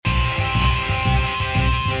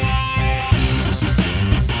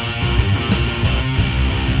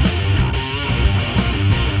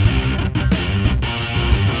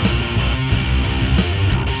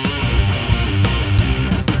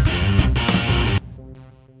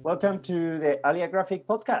Welcome to the Aliagraphic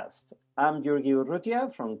Podcast. I'm Georgi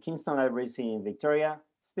Urrutia from Kingston Libraries in Victoria,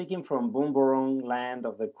 speaking from Boomboorong land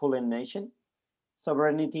of the Kulin Nation.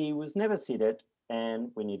 Sovereignty was never ceded, and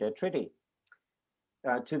we need a treaty.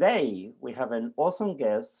 Today, we have an awesome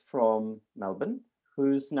guest from Melbourne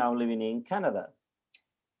who's now living in Canada.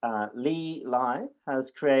 Lee Lai has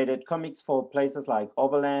created comics for places like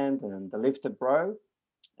Overland and the Lifted Bro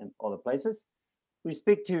and other places. We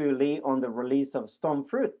speak to Lee on the release of Storm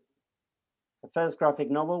Fruit, the first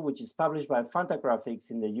graphic novel which is published by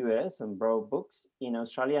Fantagraphics in the US and Bro Books in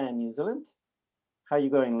Australia and New Zealand. How are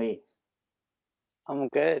you going, Lee? I'm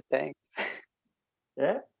good, thanks.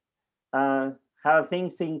 Yeah. How are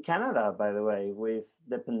things in Canada, by the way, with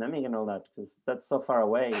the pandemic and all that? Because that's so far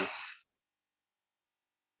away.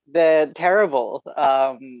 They're terrible.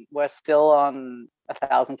 We're still on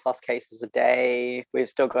 1,000+ cases a day. We've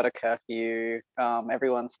still got a curfew.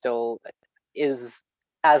 Everyone still is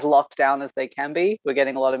as locked down as they can be. We're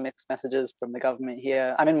getting a lot of mixed messages from the government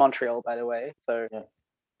here. I'm in Montreal, by the way. So yeah.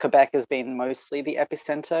 Quebec has been mostly the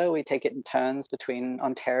epicenter. We take it in turns between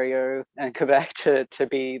Ontario and Quebec to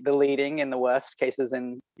be the leading in the worst cases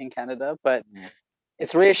in Canada. But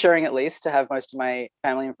it's reassuring, at least, to have most of my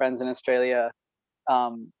family and friends in Australia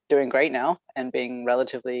doing great now and being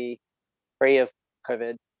relatively free of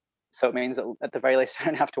COVID. So it means that at the very least I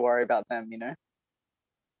don't have to worry about them, you know?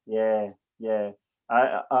 Yeah.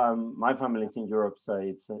 My family's in Europe, so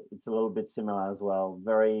it's a little bit similar as well.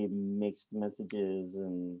 Very mixed messages,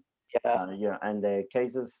 and and the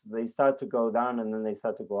cases, they start to go down and then they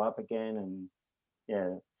start to go up again,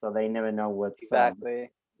 and so they never know what's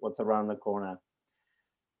around the corner.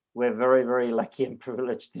 We're very, very lucky and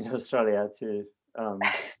privileged in Australia to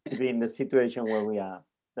be in the situation where we are,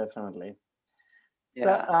 definitely.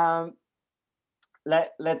 Yeah. So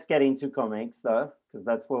let's get into comics, though, because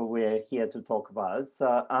that's what we're here to talk about.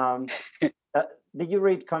 So did you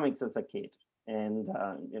read comics as a kid, and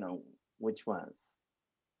which ones?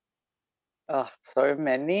 Oh, so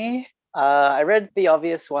many. I read the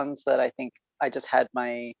obvious ones that I think I just had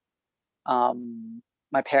my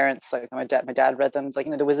parents, like my dad read them, like,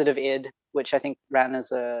 The Wizard of Id, which I think ran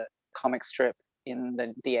as a comic strip in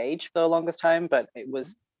the Age for the longest time, but it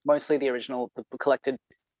was mostly the original, the collected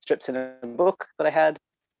strips in a book that I had.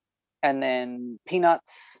 And then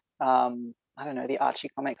Peanuts, I don't know, the Archie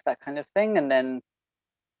comics, that kind of thing. And then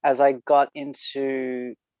as I got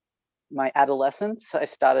into my adolescence,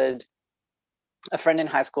 a friend in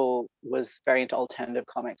high school was very into alternative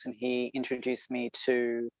comics, and he introduced me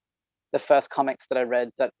to the first comics that I read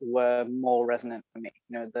that were more resonant for me.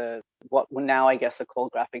 What now I guess are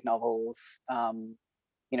called graphic novels.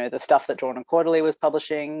 The stuff that Drawn and Quarterly was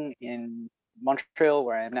publishing in Montreal,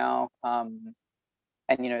 where I am now, and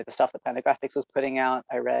the stuff that Fantagraphics was putting out.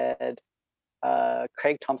 I read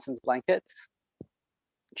Craig Thompson's Blankets,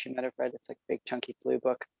 which you might have read. It's like a big chunky blue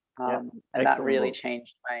book, and that really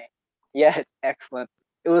changed my. Yeah, it's excellent.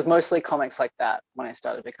 It was mostly comics like that when I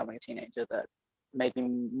started becoming a teenager that made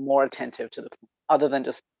me more attentive to other than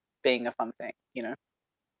just being a fun thing,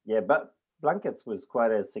 Yeah, but Blankets was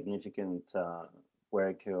quite a significant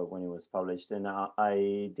work when it was published, and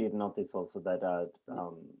I did notice also that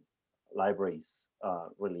libraries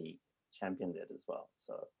really championed it as well.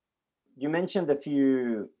 So you mentioned a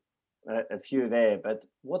few there, but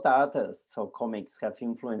what artists or comics have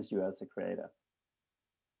influenced you as a creator?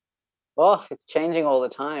 Well, it's changing all the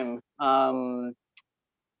time.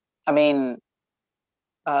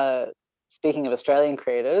 Speaking of Australian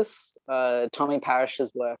creators, Tommy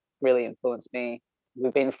Parrish's work really influenced me.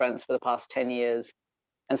 We've been friends for the past 10 years.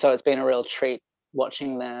 And so it's been a real treat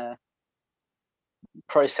watching their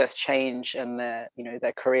process change and their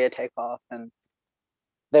career take off and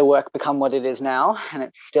their work become what it is now. And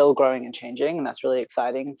it's still growing and changing, and that's really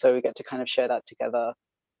exciting. So we get to kind of share that together.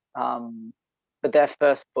 But their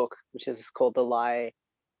first book, which is called Lee Lai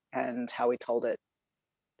and How We Told It,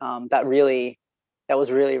 that was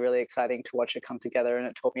really, really exciting to watch it come together, and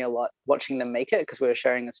it taught me a lot watching them make it, because we were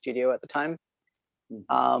sharing a studio at the time.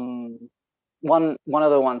 One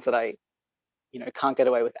of the ones that I can't get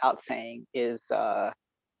away without saying is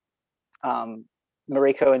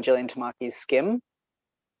Mariko and Gillian Tamaki's Skim,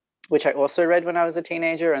 which I also read when I was a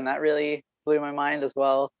teenager, and that really blew my mind as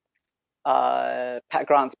well. Pat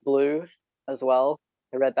Grant's Blue as well.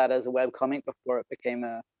 I read that as a webcomic before it became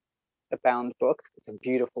a bound book. It's a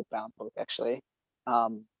beautiful bound book, actually.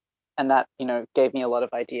 And that, gave me a lot of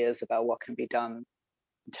ideas about what can be done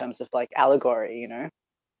in terms of like allegory,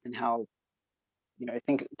 and how,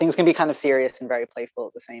 things can be kind of serious and very playful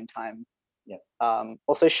at the same time. Yeah.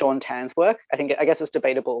 Also Sean Tan's work, I guess it's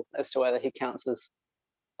debatable as to whether he counts as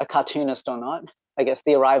a cartoonist or not. I guess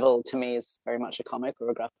The Arrival to me is very much a comic or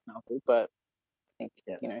a graphic novel, but I think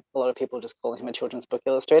a lot of people just call him a children's book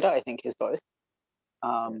illustrator. I think he's both.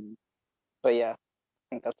 But yeah, I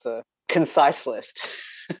think that's a concise list.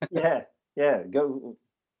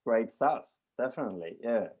 Great stuff. Definitely,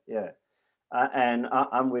 yeah. And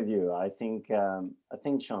I'm with you. I think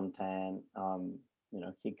Sean Tan,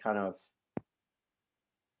 he kind of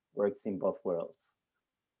works in both worlds.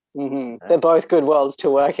 They're both good worlds to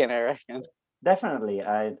work in, I reckon. Definitely,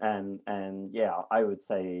 I would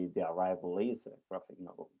say The Arrival is a graphic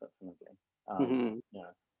novel, definitely.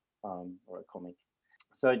 Or a comic.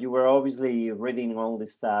 So you were obviously reading all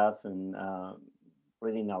this stuff and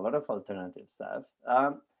reading a lot of alternative stuff.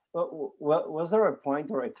 Was there a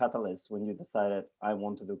point or a catalyst when you decided I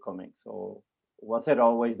want to do comics, or was it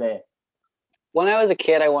always there? When I was a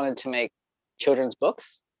kid, I wanted to make children's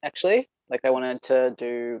books, actually. Like I wanted to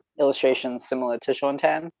do illustrations similar to Sean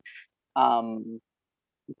Tan.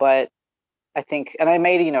 But I think, and I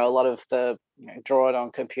made, a lot of the, draw it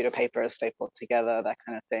on computer paper, staple it together, that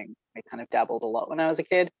kind of thing. I kind of dabbled a lot when I was a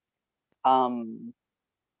kid. And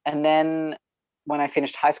then when I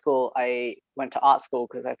finished high school, I went to art school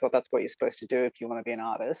because I thought that's what you're supposed to do if you want to be an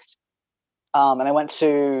artist. And I went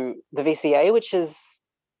to the VCA, which is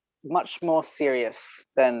much more serious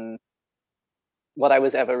than what I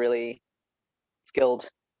was ever really skilled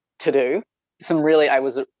to do. I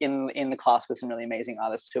was in the class with some really amazing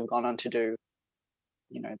artists who have gone on to do,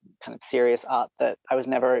 kind of serious art that I was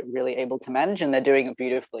never really able to manage, and they're doing it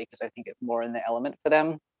beautifully because I think it's more in the element for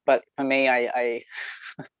them. But for me, I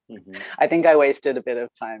I think I wasted a bit of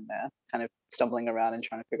time there, kind of stumbling around and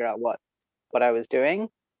trying to figure out what I was doing.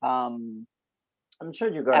 I'm sure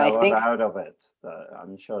you got a lot out of it.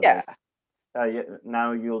 I'm sure. Yeah.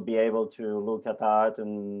 Now you'll be able to look at art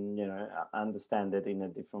and understand it in a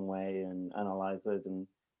different way and analyze it, and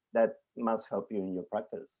that must help you in your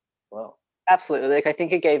practice. Well, absolutely. Like I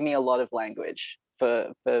think it gave me a lot of language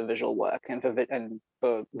for visual work and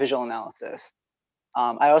for visual analysis.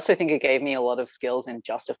 I also think it gave me a lot of skills in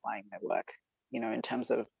justifying my work, in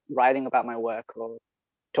terms of writing about my work or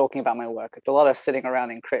talking about my work. It's a lot of sitting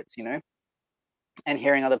around in crits, and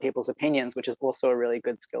hearing other people's opinions, which is also a really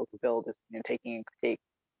good skill to build, is taking a critique.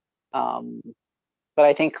 But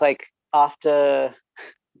I think like after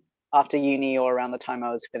uni or around the time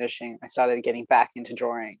I was finishing, I started getting back into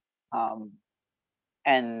drawing,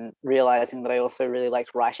 and realizing that I also really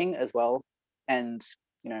liked writing as well. And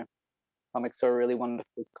comics are a really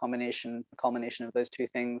wonderful combination of those two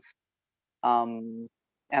things. And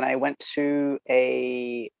I went to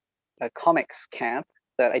a comics camp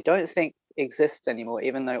that I don't think exists anymore,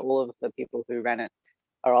 even though all of the people who ran it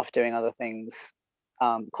are off doing other things,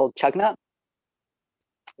 called Chugnut.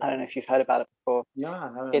 I don't know if you've heard about it before. Yeah, I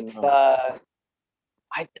haven't. It's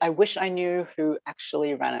I wish I knew who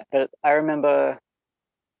actually ran it, but I remember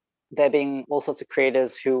there being all sorts of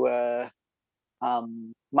creators who were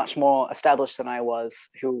much more established than I was,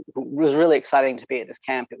 who was really exciting to be at this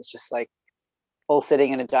camp. It was just like all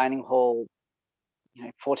sitting in a dining hall,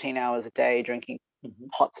 14 hours a day, drinking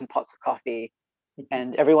pots and pots of coffee,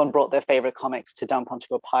 and everyone brought their favorite comics to dump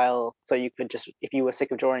onto a pile, so you could just, if you were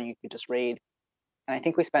sick of drawing, you could just read. And I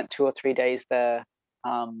think we spent 2 or 3 days there,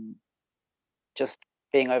 just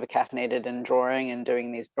being over caffeinated and drawing and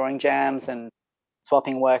doing these drawing jams and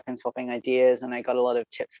swapping work and swapping ideas. And I got a lot of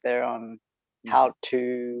tips there on how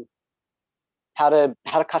to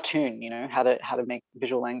cartoon, how to make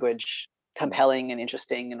visual language compelling and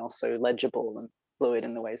interesting and also legible and fluid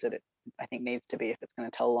in the ways that it, I think, needs to be if it's going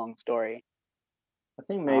to tell a long story. I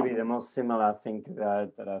think maybe the most similar thing to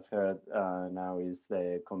that I've heard now is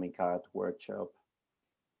the Comic Art Workshop.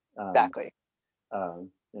 Exactly.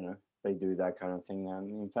 They do that kind of thing, and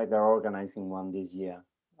in fact, they're organizing one this year.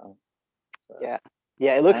 Yeah,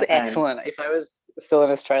 it looks excellent. If I was still in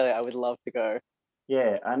Australia, I would love to go.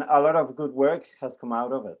 Yeah, and a lot of good work has come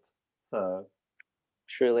out of it. So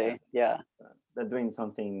truly, yeah, they're doing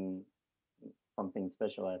something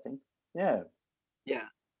special, I think. Yeah.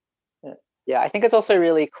 I think it's also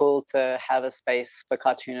really cool to have a space for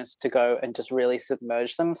cartoonists to go and just really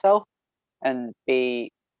submerge themselves and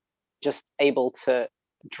be just able to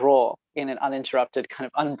draw in an uninterrupted, kind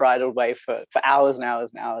of unbridled way for hours and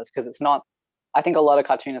hours and hours. Because it's not, I think a lot of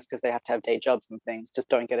cartoonists, because they have to have day jobs and things, just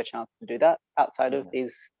don't get a chance to do that outside of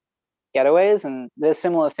these getaways. And there's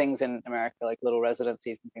similar things in America, like little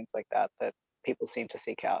residencies and things like that people seem to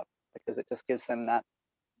seek out, because it just gives them that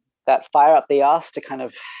fire up the arse to kind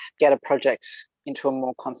of get a project into a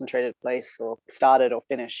more concentrated place, or started or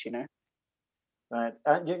finish, Right,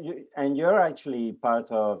 and you're actually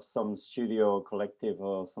part of some studio collective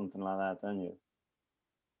or something like that, aren't you?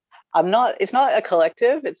 It's not a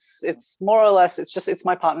collective. It's more or less. It's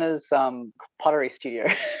my partner's pottery studio,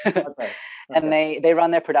 Okay. and Okay. they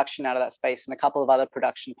run their production out of that space, and a couple of other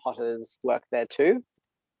production potters work there too.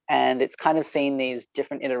 And it's kind of seen these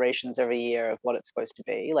different iterations every year of what it's supposed to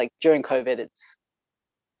be. Like during COVID, it's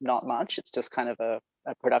not much. It's just kind of a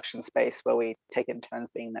production space where we take it in turns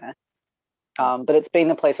being there. But it's been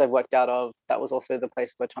the place I've worked out of. That was also the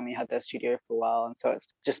place where Tommy had their studio for a while, and so it's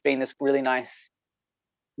just been this really nice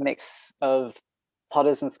mix of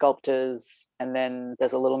potters and sculptors, and then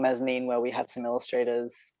there's a little mezzanine where we have some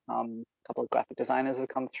illustrators. A couple of graphic designers have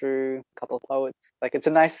come through, a couple of poets. Like it's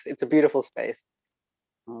a beautiful space,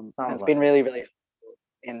 and Sounds it's like been really really helpful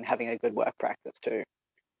in having a good work practice too.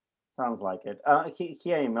 Sounds like it.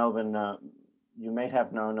 Here in Melbourne, you may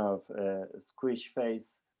have known of Squish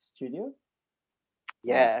Face Studio. Uh,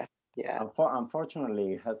 Yeah, yeah.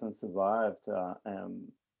 Unfortunately, it hasn't survived.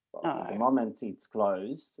 Well, at the No, moment, it's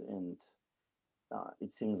closed, and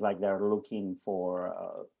it seems like they're looking for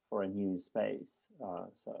a new space.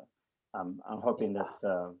 So I'm hoping yeah,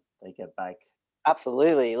 that they get back.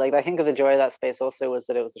 absolutely. Like I think of the joy of that space also was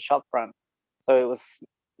that it was a shop front, so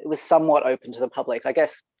it was somewhat open to the public. I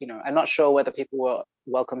guess I'm not sure whether people were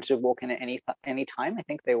welcome to walk in at any time. I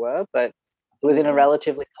think they were, but I it was think in a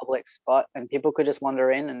relatively public spot, and people could just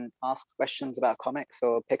wander in and ask questions about comics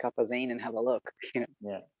or pick up a zine and have a look. yeah,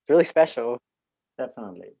 It's really special.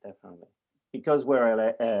 definitely, definitely. Because we're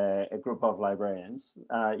a group of librarians,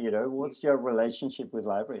 what's your relationship with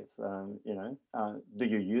libraries? Do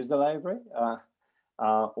you use the library?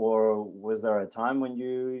 Or was there a time when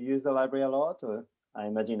you used the library a lot? Or I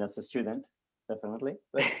imagine as a student, definitely.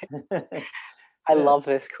 But I yeah, love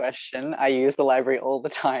this question. I use the library all the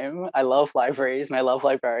time. I love libraries and I love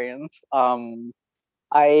librarians.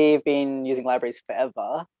 I've been using libraries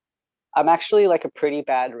forever. I'm actually like a pretty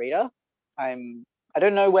bad reader. I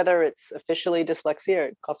don't know whether it's officially dyslexia.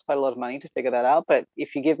 It costs quite a lot of money to figure that out. But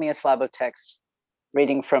if you give me a slab of text,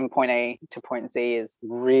 reading from point A to point Z is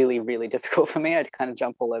really, really difficult for me. I kind of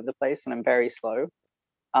jump all over the place and I'm very slow.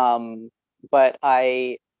 But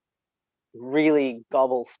I really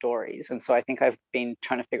gobble stories. And so I think I've been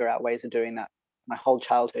trying to figure out ways of doing that my whole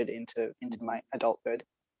childhood into my adulthood.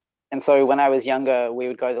 And so when I was younger, we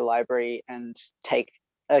would go to the library and take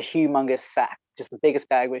a humongous sack, just the biggest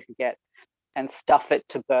bag we could get, and stuff it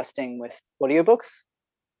to bursting with audiobooks,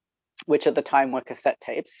 which at the time were cassette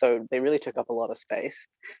tapes. So they really took up a lot of space.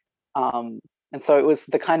 Um, and so it was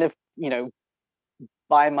the kind of,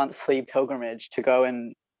 bi-monthly pilgrimage to go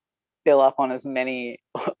and fill up on as many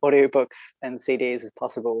audiobooks and CDs as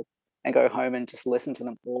possible and go home and just listen to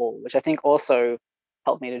them all, which I think also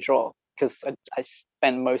helped me to draw because I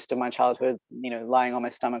spent most of my childhood, lying on my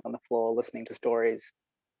stomach on the floor, listening to stories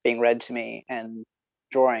being read to me and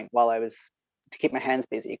drawing while I was to keep my hands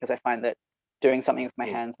busy because I find that doing something with my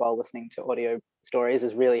cool. hands while listening to audio stories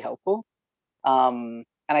is really helpful. And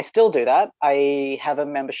I still do that. I have a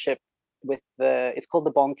membership with it's called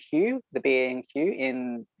the Bon Q, the BANQ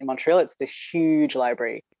in Montreal. It's this huge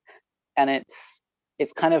library, and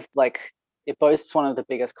it's kind of like it boasts one of the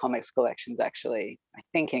biggest comics collections actually, I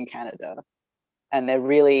think in Canada, and they're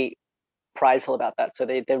really prideful about that. So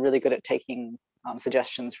they're really good at taking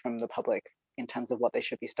suggestions from the public in terms of what they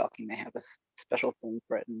should be stocking. They have a special form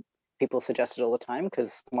for it, and people suggest it all the time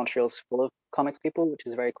because Montreal's full of comics people, which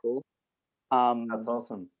is very cool. That's Um,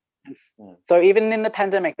 awesome. Yeah. so even in the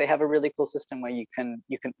pandemic, they have a really cool system where you can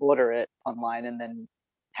order it online and then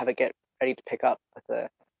have it get ready to pick up with a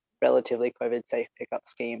relatively COVID safe pickup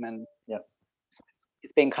scheme. And Yeah. so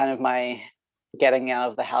it's been kind of my getting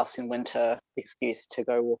out of the house in winter excuse to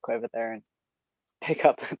go walk over there and pick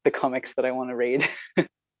up the comics that I want to read.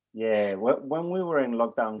 Yeah, when we were in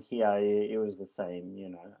lockdown here, it was the same.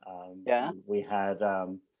 Yeah, We had uh,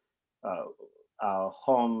 our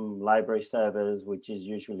home library service, which is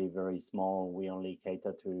usually very small. We only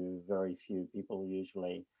cater to very few people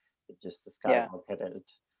usually, just to yeah, skyrocket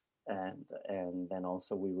it. And then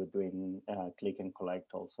also we were doing click and collect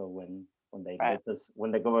also right,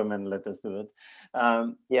 when the government let us do it,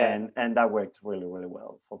 yeah, and that worked really really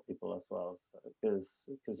well for people as well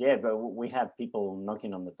because yeah, but we had people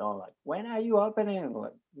knocking on the door like, when are you opening?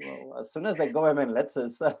 Like, well, as soon as the government lets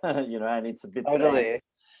us, and it's a bit safe, totally,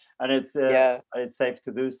 and yeah, it's safe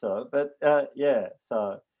to do so. But yeah,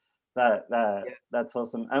 so yeah, that's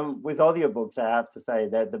awesome. And with audiobooks, I have to say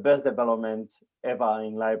that the best development ever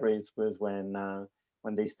in libraries was when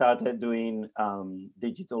they started doing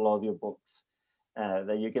digital audiobooks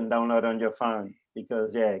that you can download on your phone.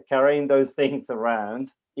 Because yeah, carrying those things around,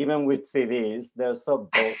 even with CDs, they're so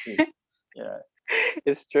bulky. Yeah.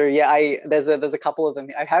 It's true. Yeah, there's a couple of them.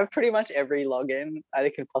 I have pretty much every login I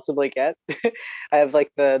could possibly get. I have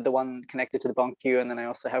like the one connected to the BonkQ, and then I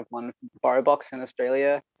also have one BorrowBox in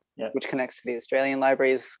Australia, Yeah. which connects to the Australian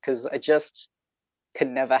libraries, because I just could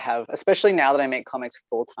never have, especially now that I make comics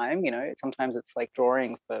full time, sometimes it's like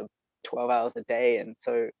drawing for 12 hours a day. And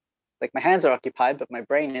so like my hands are occupied, but my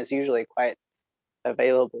brain is usually quite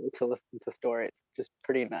available to listen to stories. Just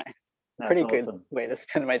pretty nice. That's Pretty good awesome. way to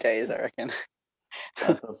spend my days, I reckon.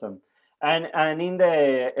 That's awesome. And in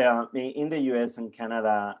the US and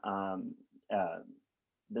Canada,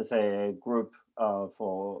 there's a group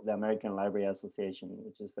for the American Library Association,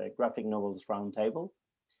 which is the Graphic Novels Roundtable.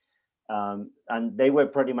 And they were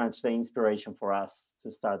pretty much the inspiration for us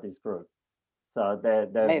to start this group. So they're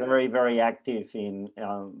Amazing. very active in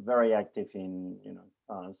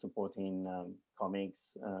supporting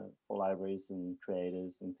comics for libraries and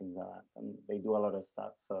creators and things like that. And they do a lot of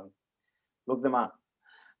stuff. So look them up.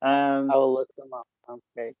 I will look them up.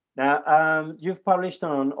 Okay. Now, you've published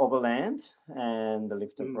on Overland and The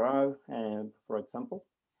Lifted Row, for example.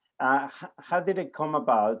 How did it come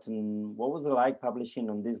about, and what was it like publishing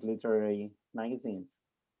on these literary magazines?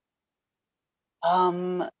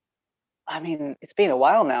 I mean, it's been a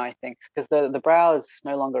while now, I think, because the Brow is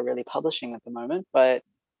no longer really publishing at the moment. But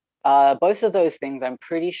both of those things, I'm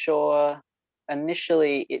pretty sure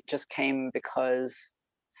initially it just came because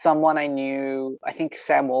someone I knew, I think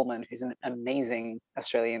Sam Wallman, who's an amazing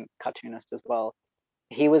Australian cartoonist as well,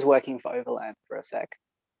 he was working for Overland for a sec.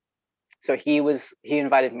 So he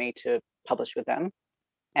invited me to publish with them.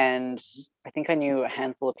 And I think I knew a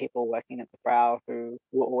handful of people working at the Brow who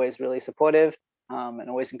were always really supportive, and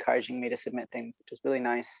always encouraging me to submit things, which was really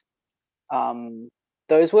nice.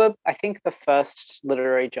 Those were, I think, the first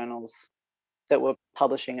literary journals that were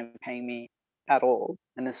publishing and paying me at all.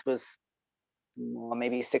 And this was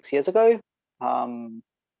maybe 6 years ago,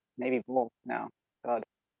 maybe more now. God,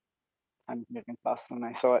 time's moving faster than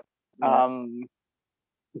I thought. Yeah.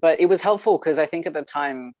 But it was helpful because I think at the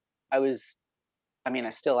time I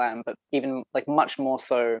still am, but even like much more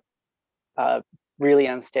so, really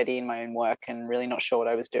unsteady in my own work and really not sure what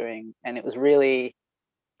I was doing. And it was really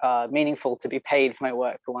meaningful to be paid for my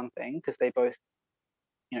work, for one thing, because they both,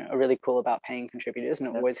 are really cool about paying contributors,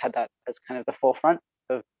 and always had that as kind of the forefront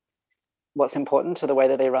of what's important to the way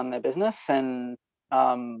that they run their business. And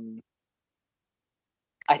I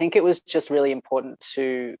think it was just really important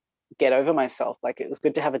to get over myself. Like, it was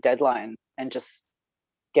good to have a deadline and just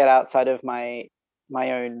get outside of my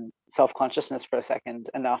own self-consciousness for a second,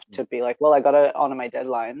 enough to be like, well, I gotta honor my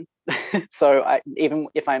deadline. So even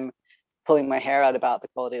if I'm pulling my hair out about the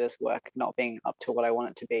quality of this work not being up to what I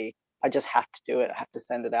want it to be, I just have to do it. I have to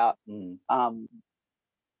send it out.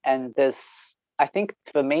 And I think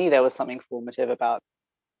for me, there was something formative about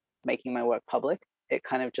making my work public. It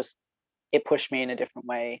kind of it pushed me in a different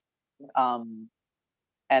way. And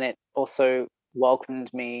it also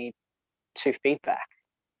welcomed me to feedback,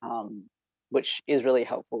 which is really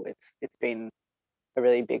helpful. It's been a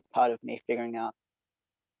really big part of me figuring out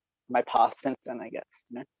my path since then, I guess.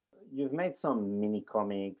 You've made some mini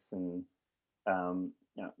comics and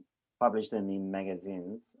published them in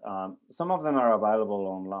magazines. Some of them are available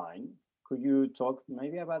online. Could you talk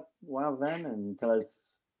maybe about one of them and tell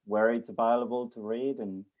us where it's available to read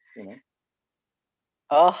and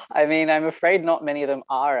Oh, I mean, I'm afraid not many of them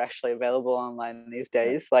are actually available online these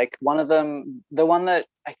days. Like, one of them, the one that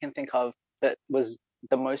I can think of that was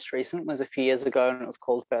the most recent, was a few years ago, and it was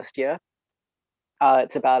called First Year.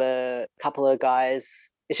 It's about a couple of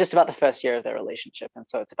guys. It's just about the first year of their relationship, and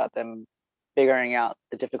so it's about them figuring out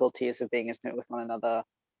the difficulties of being intimate with one another,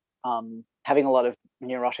 having a lot of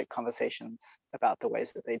neurotic conversations about the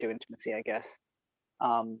ways that they do intimacy, I guess.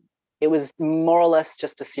 It was more or less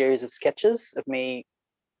just a series of sketches of me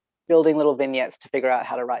building little vignettes to figure out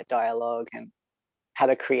how to write dialogue and how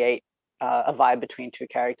to create a vibe between two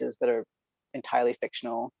characters that are entirely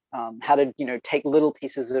fictional, how to take little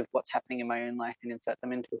pieces of what's happening in my own life and insert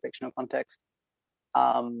them into a fictional context.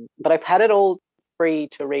 But I've had it all free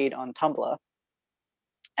to read on Tumblr,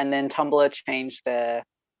 and then Tumblr changed their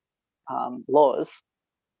laws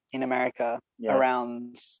in America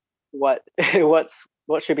around what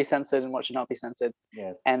should be censored and what should not be censored.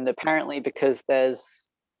 Yes. And apparently, because there's,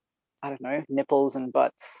 I don't know, nipples and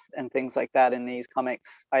butts and things like that in these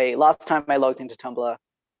comics, last time I logged into Tumblr,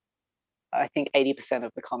 I think 80%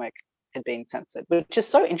 of the comic had been censored, which is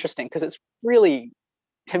so interesting because it's really,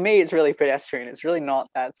 to me, it's really pedestrian. It's really not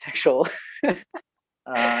that sexual.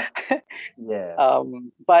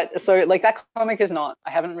 But so, like, that comic is not,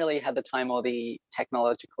 I haven't really had the time or the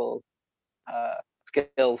technological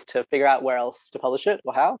skills to figure out where else to publish it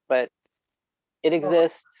or how, but It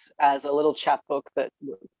exists as a little chapbook that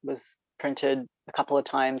was printed a couple of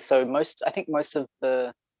times. So I think most of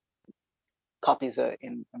the copies are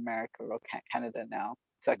in America or Canada now,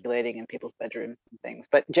 circulating in people's bedrooms and things.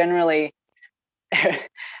 But generally,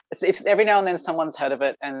 it's every now and then someone's heard of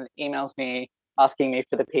it and emails me asking me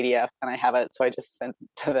for the PDF, and I have it, so I just send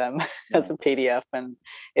it to them as a PDF. And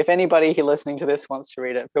if anybody here listening to this wants to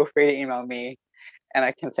read it, feel free to email me, and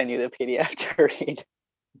I can send you the PDF to read.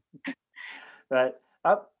 Right.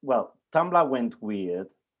 Well, Tumblr went weird,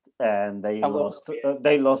 and they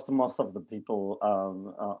lost most of the people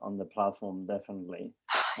on the platform. Definitely,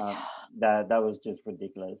 that was just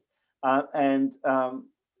ridiculous. And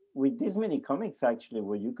with this many comics, actually,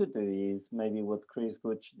 what you could do is maybe what Chris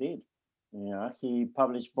Gooch did. You know, he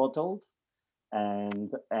published Bottled,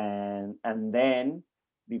 and then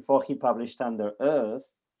before he published Under Earth,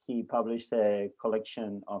 he published a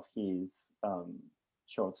collection of his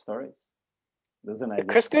short stories.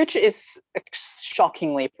 Chris Gooch is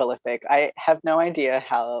shockingly prolific. I have no idea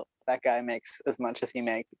how that guy makes as much as he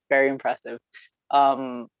makes. Very impressive.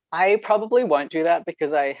 I probably won't do that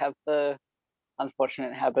because I have the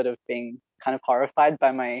unfortunate habit of being kind of horrified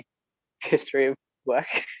by my history of work.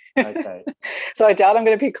 Okay. So I doubt I'm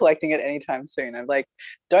going to be collecting it anytime soon. I'm like,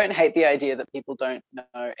 don't hate the idea that people don't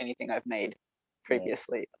know anything I've made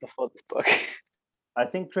previously before this book. I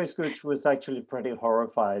think Chris Gooch was actually pretty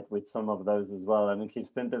horrified with some of those as well. I mean, he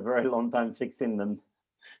spent a very long time fixing them.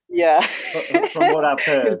 Yeah. From what I've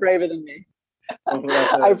heard. He's braver than me.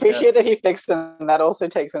 I appreciate that he fixed them. That also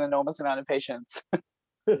takes an enormous amount of patience.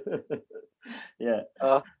 Yeah.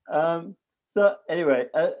 So anyway,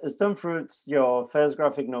 Stone Fruit's your first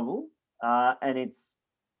graphic novel, and it's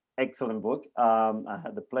excellent book. I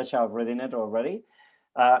had the pleasure of reading it already.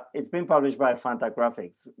 It's been published by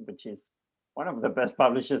Fantagraphics, which is one of the best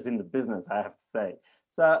publishers in the business, I have to say.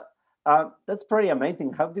 So that's pretty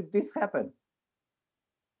amazing. How did this happen?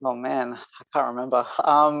 Oh man, I can't remember.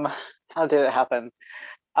 How did it happen?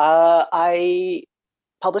 I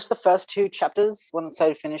published the first 2 chapters once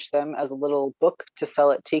I'd finished them as a little book to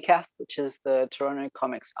sell at TCAF, which is the Toronto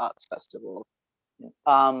Comics Arts Festival. Yeah.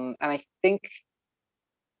 And I think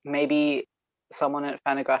maybe someone at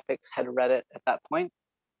Fantagraphics had read it at that point.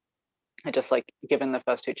 I just given the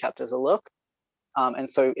first 2 chapters a look, and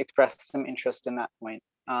so expressed some interest in that point.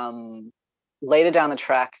 Later down the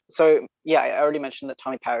track, so yeah, I already mentioned that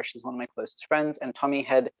Tommy Parrish is one of my closest friends, and Tommy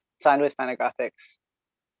had signed with Fantagraphics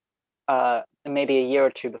maybe a year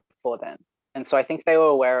or 2 before then. And so I think they were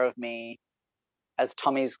aware of me as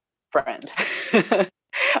Tommy's friend.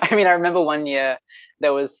 I mean, I remember one year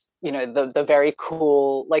there was, the very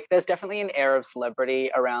cool, there's definitely an air of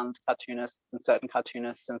celebrity around cartoonists and certain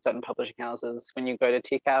publishing houses when you go to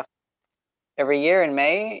TCAF every year in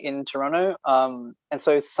May in Toronto. And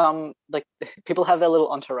so some people have their little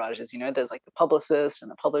entourages, there's the publicist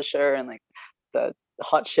and the publisher and the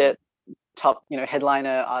hot shit top,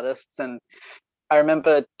 headliner artists. And I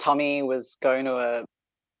remember Tommy was going to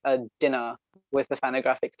a dinner with the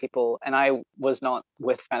Fantagraphics people, and I was not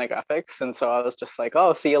with Fantagraphics, and so I was just like,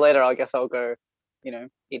 oh, see you later, I guess I'll go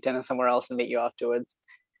eat dinner somewhere else and meet you afterwards.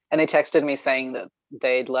 And they texted me saying that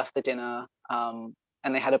they'd left the dinner and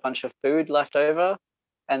they had a bunch of food left over,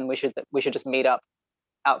 and we should just meet up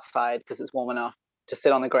outside because it's warm enough to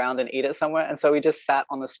sit on the ground and eat it somewhere. And so we just sat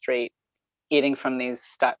on the street eating from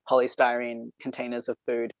these polystyrene containers of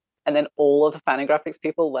food. And then all of the Fantagraphics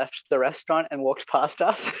people left the restaurant and walked past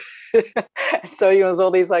us. So it was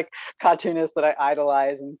all these cartoonists that I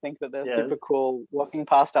idolize and think that they're super cool, walking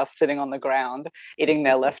past us, sitting on the ground, eating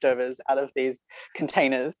their leftovers out of these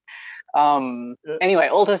containers. Anyway,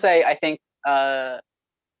 all to say, I think that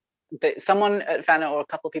someone at Fana, or a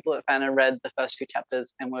couple of people at Fana, read the first 2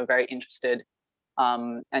 chapters and were very interested.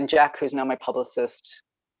 And Jack, who's now my publicist,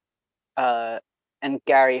 and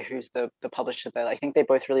Gary, who's the publisher there, I think they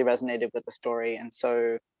both really resonated with the story. And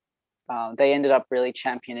so they ended up really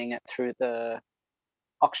championing it through the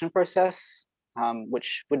auction process,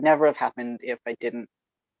 which would never have happened if I didn't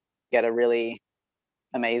get a really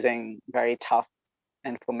amazing, very tough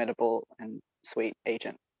and formidable and sweet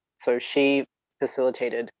agent. So she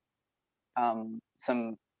facilitated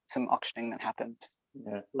some auctioning that happened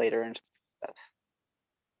later into the process.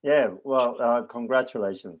 Yeah, well,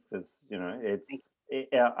 congratulations, because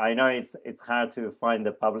I know it's hard to find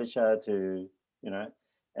a publisher to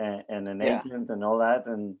and an agent and all that,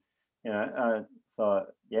 and so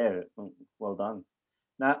yeah, well done.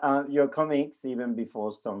 Now, your comics, even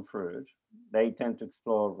before Stone Fruit, they tend to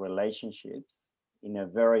explore relationships in a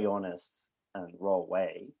very honest and raw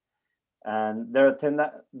way, and there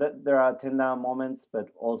are tender moments, but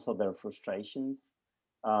also there are frustrations.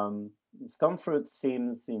 Stonefruit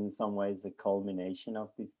seems in some ways a culmination of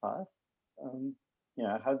this path. Um,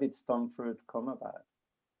 how did Stonefruit come about?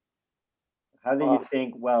 How did you Oh,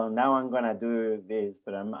 think? Well, now I'm gonna do this,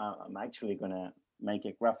 but I'm actually gonna make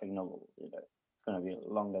a graphic novel. It's gonna be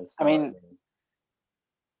a longer I story. mean,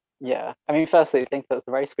 yeah. I mean, firstly, I think that's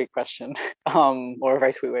a very sweet question, or a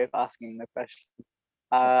very sweet way of asking the question.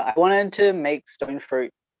 I wanted to make Stone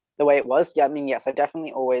Fruit the way it was. Yeah, I mean, yes, I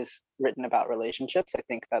definitely always written about relationships. I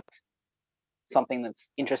think that's something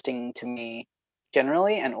that's interesting to me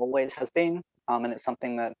generally and always has been. And it's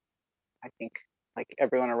something that I think like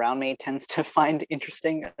everyone around me tends to find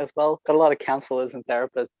interesting as well. Got a lot of counselors and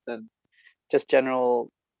therapists and just general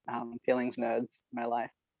feelings nerds in my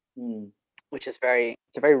life, Mm. which is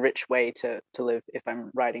it's a very rich way to live if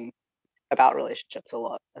I'm writing about relationships a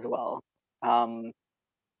lot as well. Um,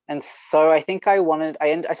 and so I think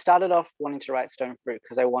I started off wanting to write Stone Fruit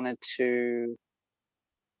because I wanted to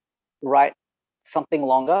write something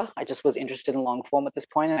longer. I just was interested in long form at this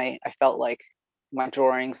point, and I felt like my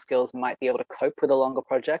drawing skills might be able to cope with a longer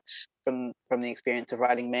project from the experience of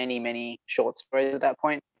writing many short stories at that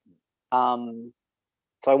point. Um,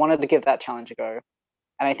 so I wanted to give that challenge a go,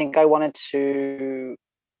 and I think I wanted to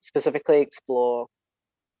specifically explore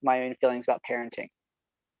my own feelings about parenting,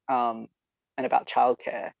 um, and about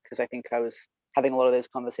childcare, because I think I was having a lot of those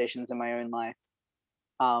conversations in my own life.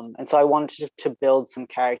 And so I wanted to build some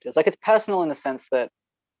characters. Like, it's personal in the sense that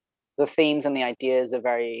the themes and the ideas are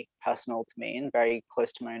very personal to me and very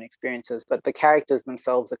close to my own experiences, but the characters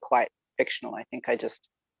themselves are quite fictional. I think I just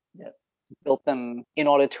Yeah. built them in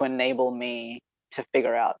order to enable me to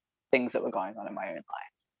figure out things that were going on in my own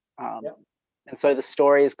life. Yeah. And so the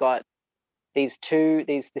story's got this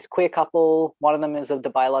queer couple. One of them is of the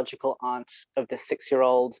biological aunt of this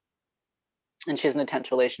 6-year-old, and she's in a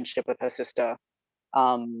tense relationship with her sister.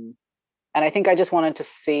 Um, and I think I just wanted to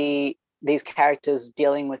see these characters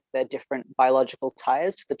dealing with their different biological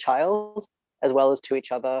ties to the child as well as to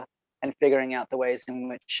each other, and figuring out the ways in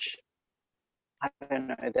which, I don't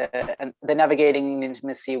know, they're navigating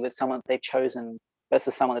intimacy with someone that they've chosen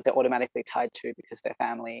versus someone that they're automatically tied to because they're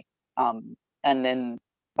family. And then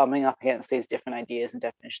bumping up against these different ideas and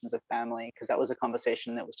definitions of family, because that was a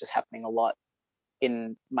conversation that was just happening a lot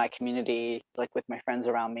in my community, like with my friends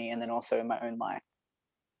around me, and then also in my own life.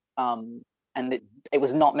 And it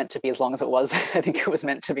was not meant to be as long as it was. I think it was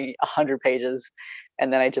meant to be 100 pages,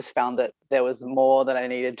 and then I just found that there was more that I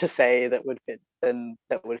needed to say that would fit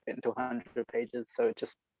into 100 pages. So it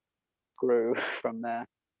just grew from there.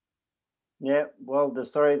 Yeah. Well, the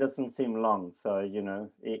story doesn't seem long, so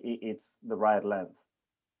it's the right length,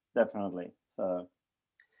 definitely. So,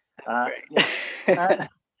 yeah. Great. Uh,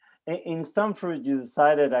 in Stonefruit, you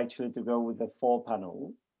decided actually to go with the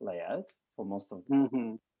 4-panel layout for most of the book.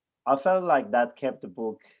 Mm-hmm. I felt like that kept the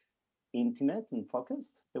book intimate and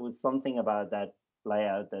focused. There was something about that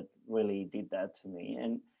layout that really did that to me,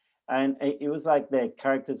 and it was like the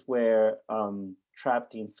characters were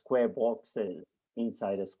trapped in square boxes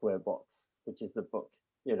inside a square box, which is the book.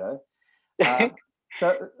 You know, uh,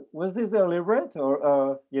 so was this deliberate,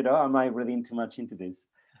 or am I reading too much into this?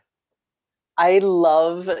 I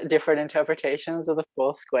love different interpretations of the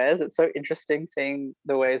 4 squares. It's so interesting seeing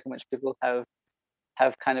the ways in which people have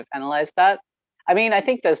kind of analyzed that. I mean, I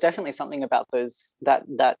think there's definitely something about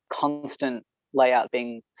that constant layout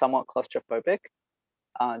being somewhat claustrophobic,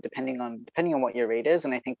 depending on what your read is.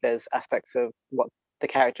 And I think there's aspects of what the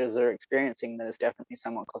characters are experiencing that is definitely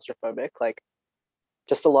somewhat claustrophobic, like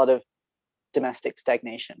just a lot of domestic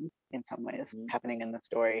stagnation in some ways Mhm. happening in the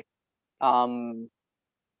story. Um,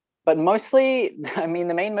 but mostly, I mean,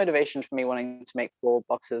 the main motivation for me wanting to make 4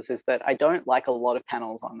 boxes is that I don't like a lot of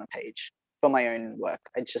panels on the page for my own work.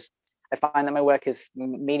 I find that my work is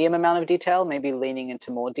medium amount of detail, maybe leaning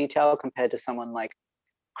into more detail compared to someone like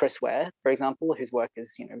Chris Ware, for example, whose work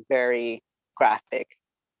is very graphic,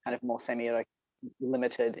 kind of more semiotic,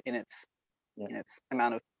 limited in its Yeah.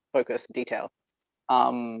 amount of focus and detail.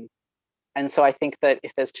 And so I think that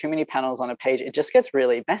if there's too many panels on a page, it just gets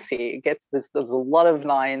really messy. There's a lot of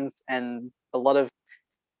lines and a lot of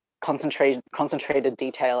concentrated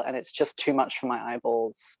detail, and it's just too much for my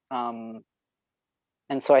eyeballs.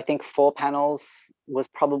 And so I think 4 panels was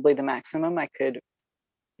probably the maximum I could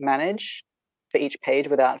manage for each page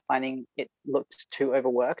without finding it looked too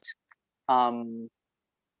overworked. Um,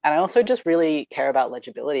 and I also just really care about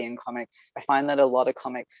legibility in comics. I find that a lot of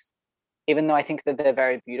comics, even though I think that they're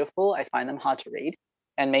very beautiful, I find them hard to read.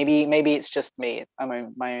 And maybe it's just me,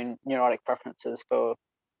 my own neurotic preferences for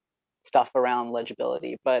stuff around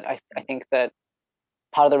legibility. But I think that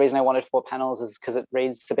part of the reason I wanted 4 panels is because it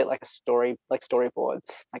reads a bit like a story, like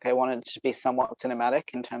storyboards. Like, I wanted it to be somewhat cinematic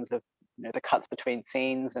in terms of the cuts between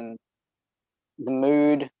scenes and the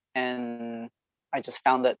mood. And I just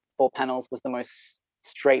found that 4 panels was the most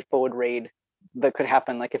straightforward read that could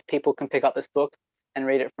happen. Like if people can pick up this book and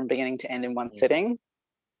read it from beginning to end in one sitting,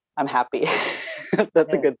 I'm happy.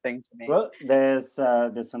 That's a good thing to me. Well, there's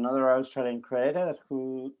another Australian creator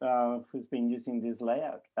who's been using this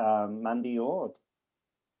layout, Mandy Ord.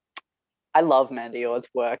 I love Mandy Ord's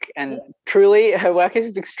work, and truly her work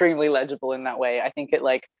is extremely legible in that way. I think it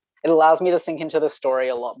allows me to sink into the story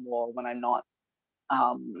a lot more when I'm not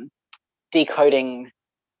decoding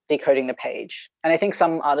the page. And I think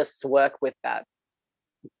some artists work with that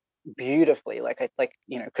beautifully. Like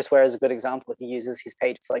Chris Ware is a good example. He uses his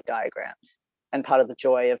pages like diagrams, and part of the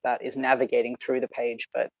joy of that is navigating through the page.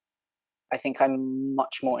 But I think I'm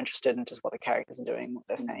much more interested in just what the characters are doing, what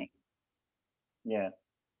they're saying. Yeah.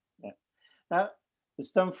 Now, the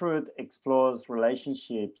Stone Fruit explores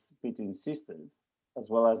relationships between sisters, as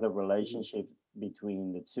well as the relationship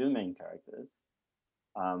between the two main characters,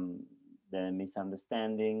 the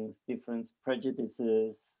misunderstandings, difference,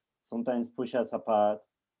 prejudices, sometimes push us apart,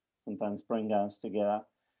 sometimes bring us together.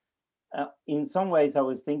 In some ways, I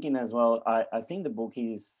was thinking as well, I think the book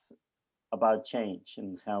is about change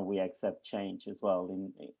and how we accept change as well,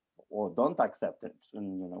 or don't accept it,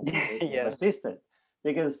 and resist it.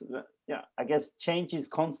 Because I guess change is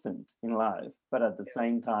constant in life, but at the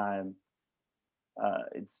same time,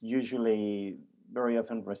 it's usually very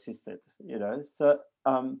often resisted. So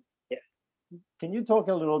can you talk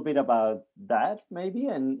a little bit about that, maybe,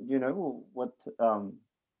 and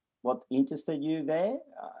what interested you there?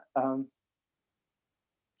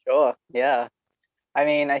 Sure. Yeah. I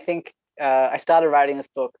mean, I think I started writing this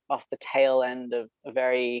book off the tail end of a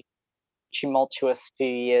very tumultuous few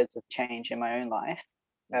years of change in my own life.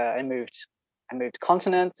 I moved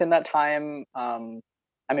continents in that time. I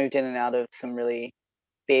moved in and out of some really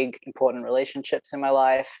big, important relationships in my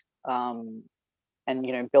life, and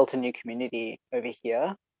built a new community over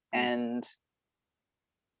here. And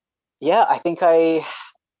I think I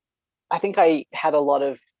had a lot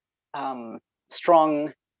of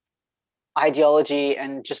strong ideology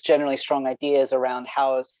and just generally strong ideas around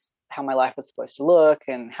how my life was supposed to look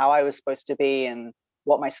and how I was supposed to be and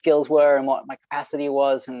what my skills were and what my capacity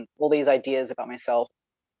was, and all these ideas about myself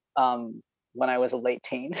when I was a late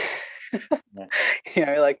teen.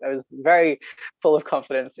 I was very full of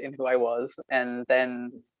confidence in who I was. And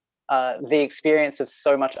then the experience of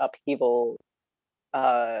so much upheaval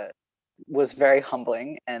was very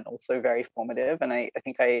humbling and also very formative. And I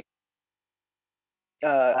think I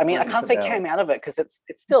can't say came out of it because it's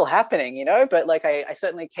still happening, but I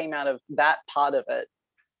certainly came out of that part of it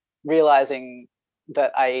realizing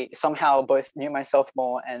that I somehow both knew myself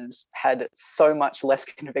more and had so much less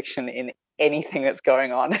conviction in anything that's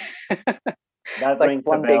going on. That rings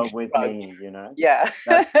a bell with me, Yeah.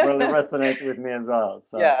 That really resonates with me as well.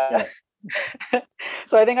 So, yeah.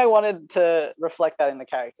 So I think I wanted to reflect that in the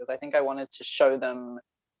characters. I think I wanted to show them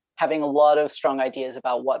having a lot of strong ideas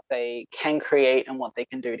about what they can create and what they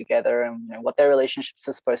can do together, and what their relationships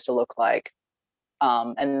are supposed to look like,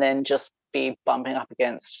 and then just be bumping up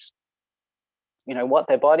against what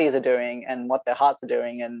their bodies are doing and what their hearts are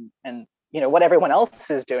doing, and what everyone else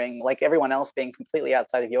is doing, like everyone else being completely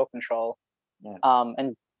outside of your control.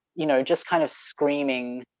 And just kind of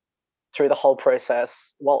screaming through the whole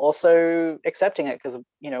process while also accepting it, because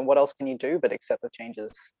what else can you do but accept the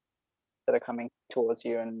changes that are coming towards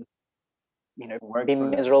you, and be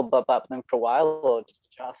miserable about them for a while, or just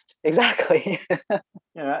adjust. Exactly.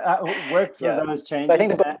 Work through those changes, so I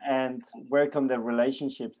think and work on the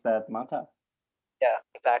relationships that matter. Yeah,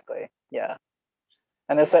 exactly. Yeah.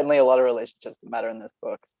 And there's certainly a lot of relationships that matter in this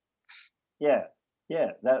book. Yeah,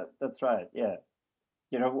 that's right. Yeah.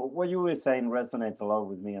 What you were saying resonates a lot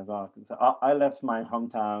with me as well. So I left my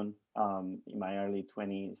hometown in my early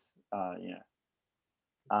 20s.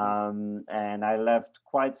 And I left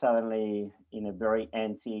quite suddenly in a very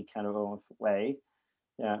antsy kind of way.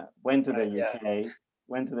 Went to the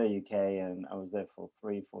UK, and I was there for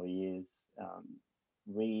 3-4 years.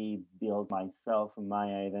 Rebuilt myself and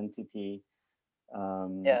my identity.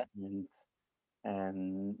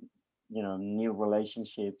 And new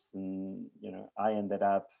relationships, and I ended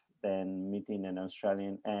up then meeting an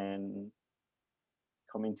Australian and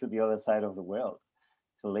coming to the other side of the world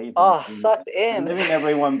to live. Sucked in, and leaving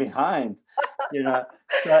everyone behind. So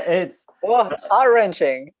it's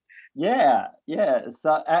heart-wrenching. Yeah.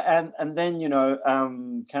 So and then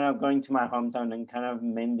kind of going to my hometown and kind of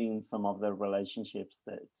mending some of the relationships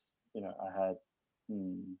that I had.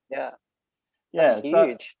 That's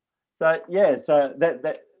huge. So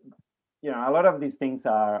that a lot of these things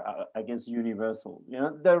are, I guess, universal.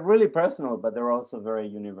 They're really personal, but they're also very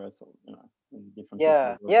universal. And different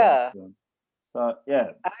Yeah, people will relate yeah. to them. So yeah,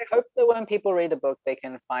 And I hope that when people read the book, they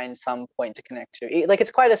can find some point to connect to. Like,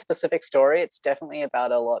 it's quite a specific story. It's definitely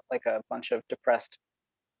about like a bunch of depressed,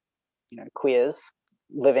 queers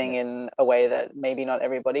living yeah, in a way that maybe not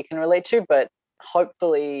everybody can relate to, but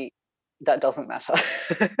hopefully that doesn't matter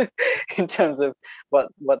in terms of what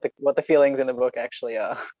the feelings in the book actually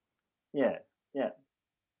are. yeah, yeah.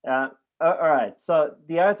 Uh, all right. So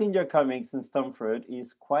the art in your comics in Stormfruit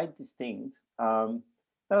is quite distinct.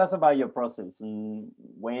 Tell us about your process and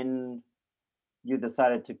when you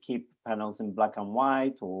decided to keep panels in black and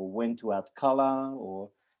white, or when to add color, or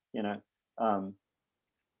you know, um,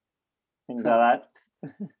 things like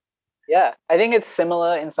that. Yeah, I think it's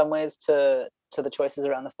similar in some ways to the choices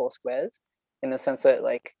around the four squares, in the sense that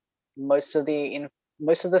like most of the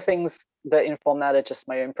things that inform that are just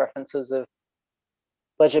my own preferences of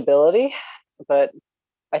legibility. But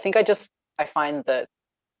I think I find that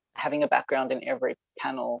having a background in every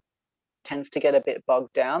panel tends to get a bit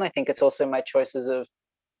bogged down. I think it's also my choices of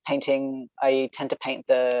painting. I tend to paint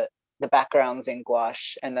the backgrounds in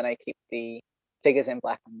gouache, and then I keep the figures in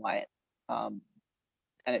black and white.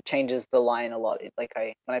 And it changes the line a lot.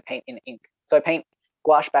 When I paint in ink, so I paint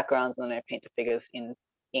gouache backgrounds and then I paint the figures in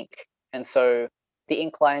ink. And so the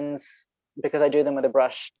ink lines, because I do them with a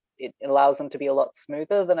brush, it allows them to be a lot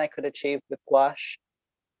smoother than I could achieve with gouache.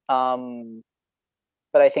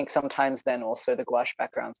 But I think sometimes then also the gouache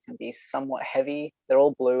backgrounds can be somewhat heavy. They're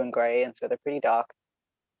all blue and gray, and so they're pretty dark.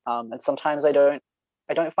 And sometimes I don't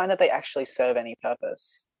find that they actually serve any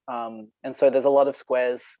purpose. And so there's a lot of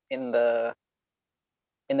squares in the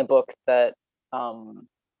book that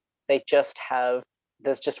they just have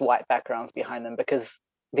there's just white backgrounds behind them, because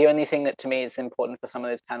the only thing that to me is important for some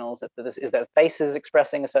of those panels is that face is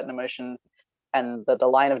expressing a certain emotion, and that the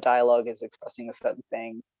line of dialogue is expressing a certain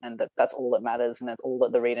thing, and that's all that matters, and that's all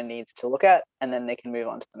that the reader needs to look at, and then they can move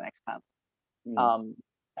on to the next panel. Mm.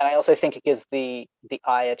 And I also think it gives the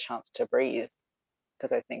eye a chance to breathe,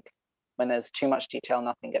 because I think when there's too much detail,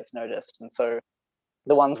 nothing gets noticed. And so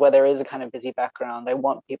the ones where there is a kind of busy background, I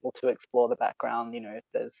want people to explore the background. If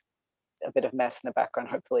there's a bit of mess in the background,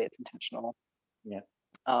 hopefully it's intentional. Yeah.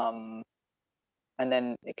 Um, and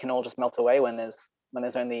then it can all just melt away when there's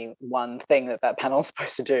only one thing that panel is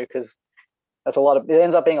supposed to do, because it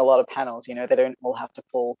ends up being a lot of panels. They don't all have to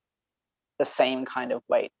pull the same kind of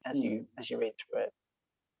weight as you read through it.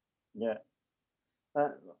 Yeah.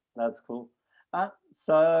 That's cool.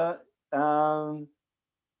 So,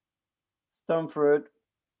 Stonefruit,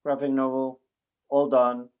 graphic novel, all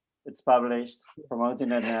done. It's published.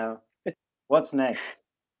 Promoting it now. What's next?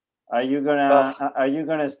 Are you Oh,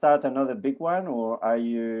 gonna start another big one, or are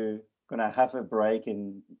you gonna have a break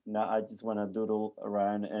and now I just want to doodle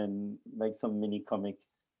around and make some mini comic?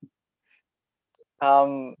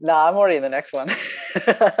 no, I'm already in the next one.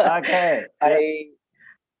 Okay. Yeah.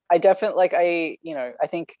 I definitely I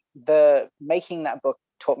think the making that book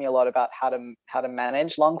taught me a lot about how to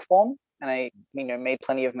manage long form, and I made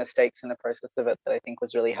plenty of mistakes in the process of it that I think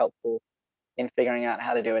was really helpful in figuring out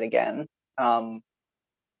how to do it again.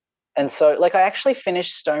 And so I actually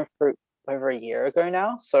finished Stone Fruit over a year ago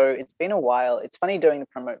now, so it's been a while. It's funny doing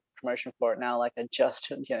the promotion for it now. Like I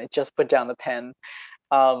just put down the pen.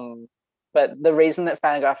 But the reason that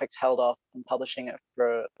Fantagraphics held off on publishing it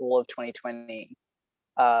for all of 2020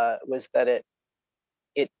 was that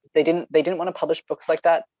they didn't want to publish books like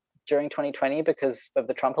that during 2020 because of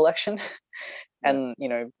the Trump election. Yeah.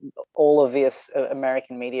 And all of this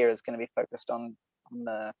American media is going to be focused on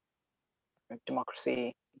the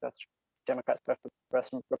democracy, that's Democrats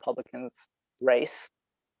versus Republicans race.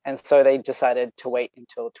 And so they decided to wait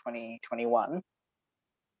until 2021.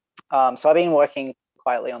 So I've been working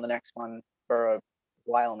quietly on the next one for a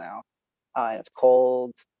while now. It's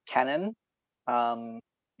called Canon.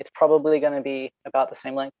 It's probably going to be about the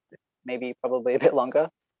same length, maybe probably a bit longer.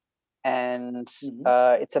 And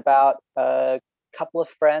it's about a couple of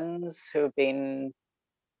friends who have been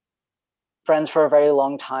friends for a very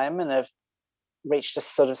long time and have reached a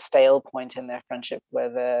sort of stale point in their friendship where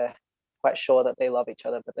they're quite sure that they love each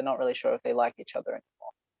other, but they're not really sure if they like each other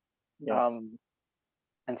Yeah. anymore.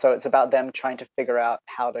 And so it's about them trying to figure out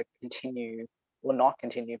how to continue or not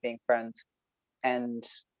continue being friends. And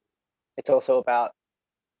it's also about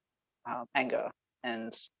anger.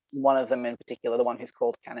 And one of them in particular, the one who's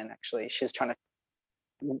called Canon, actually, she's trying to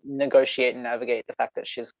negotiate and navigate the fact that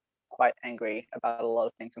she's quite angry about a lot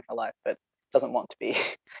of things in her life, but doesn't want to be.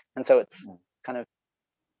 And so it's kind of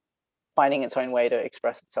finding its own way to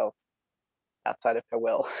express itself outside of her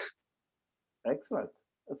will. Excellent.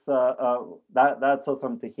 So that's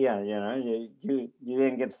awesome to hear. You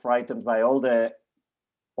didn't get frightened by all the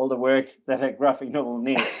work that a graphic novel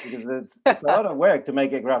needs, because it's a lot of work to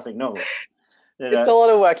make a graphic novel. It's a lot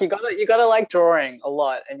of work. You gotta like drawing a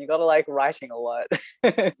lot, and you gotta like writing a lot.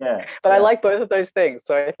 Yeah. But I like both of those things,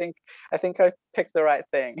 so I think I picked the right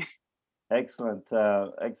thing. Excellent.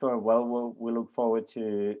 Excellent. Well, we look forward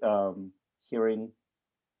to hearing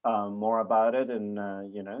more about it,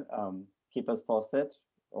 and keep us posted,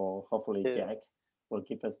 or hopefully Yeah. Jack will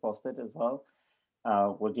keep us posted as well.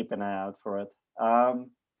 We'll keep an eye out for it.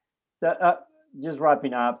 So just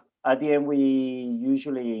wrapping up, at the end, we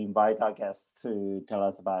usually invite our guests to tell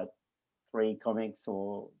us about 3 comics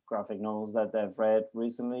or graphic novels that they've read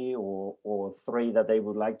recently, or 3 that they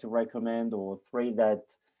would like to recommend, or 3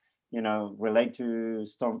 that relate to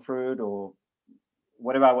Stone Fruit, or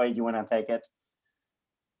whatever way you want to take it.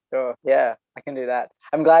 Sure. Yeah, I can do that.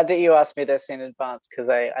 I'm glad that you asked me this in advance, because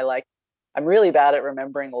I'm really bad at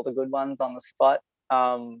remembering all the good ones on the spot.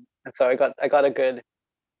 And so I got a good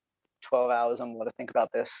 12 hours on what to think about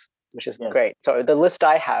this, which is great. So the list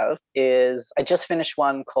I have is, I just finished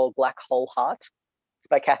one called Black Hole Heart. It's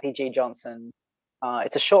by Kathy G. Johnson.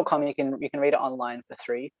 It's a short comic. You can read it online for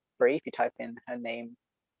free if you type in her name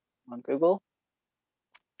on Google.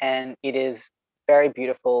 And it is very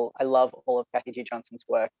beautiful. I love all of Kathy G. Johnson's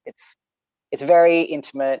work. It's very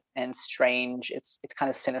intimate and strange. It's kind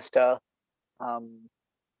of sinister.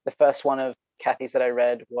 The first one of Kathy's that I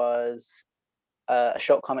read was a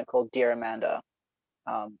short comic called Dear Amanda.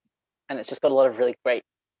 And it's just got a lot of really great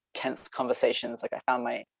tense conversations. Like, I found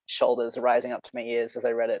my shoulders rising up to my ears as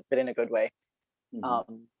I read it, but in a good way.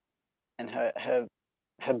 Mm-hmm. And her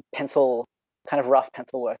pencil, kind of rough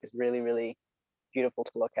pencil work, is really, really beautiful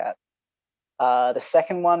to look at. The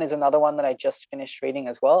second one is another one that I just finished reading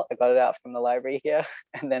as well. I got it out from the library here,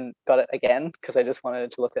 and then got it again because I just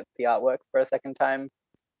wanted to look at the artwork for a second time.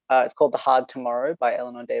 It's called The Hard Tomorrow by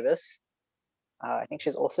Eleanor Davis. I think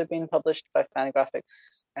she's also been published by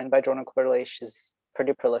Fantagraphics and by Drawn and Quarterly. She's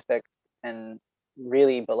pretty prolific and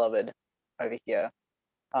really beloved over here.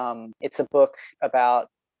 It's a book about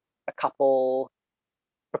a couple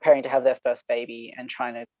preparing to have their first baby and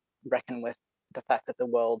trying to reckon with the fact that the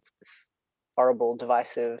world's this horrible,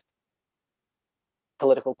 divisive,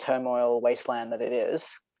 political turmoil wasteland that it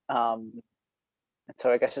is. And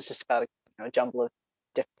so I guess it's just about a jumble of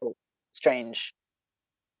difficult, strange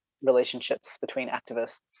relationships between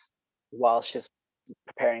activists while she's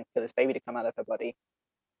preparing for this baby to come out of her body.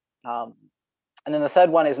 And then the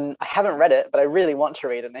third one is, I haven't read it, but I really want to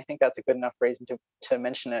read it, and I think that's a good enough reason to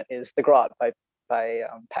mention it, is The Grot by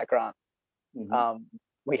Pat Grant. Mm-hmm.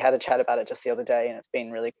 We had a chat about it just the other day, and it's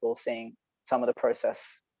been really cool seeing some of the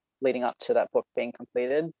process leading up to that book being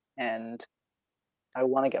completed, and I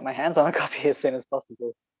want to get my hands on a copy as soon as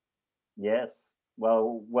possible. Yes,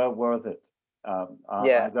 well worth it. I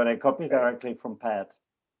got a copy directly from Pat.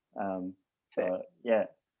 So yeah.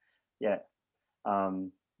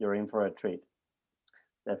 You're in for a treat,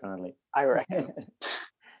 definitely. I reckon.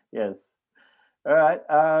 Yes. All right.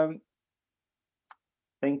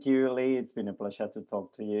 Thank you, Lee. It's been a pleasure to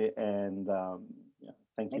talk to you, and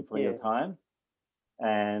thank you for your time.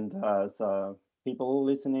 And so, people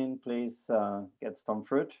listening, please get Stone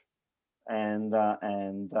Fruit, and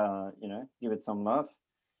give it some love.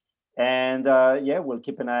 And we'll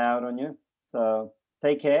keep an eye out on you. So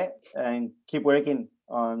take care and keep working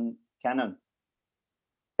on Canon.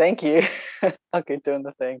 Thank you. I'll keep doing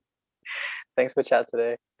the thing. Thanks for chat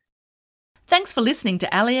today. Thanks for listening to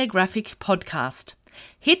Alia Graphic Podcast.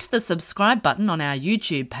 Hit the subscribe button on our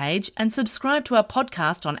YouTube page and subscribe to our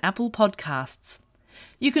podcast on Apple Podcasts.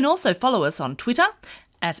 You can also follow us on Twitter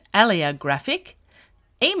at Alia Graphic,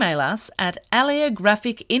 email us at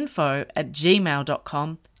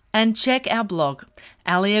aliagraphicinfo@gmail.com, and check our blog,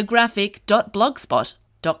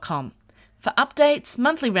 aliagraphic.blogspot.com, for updates,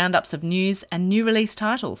 monthly roundups of news and new release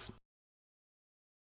titles.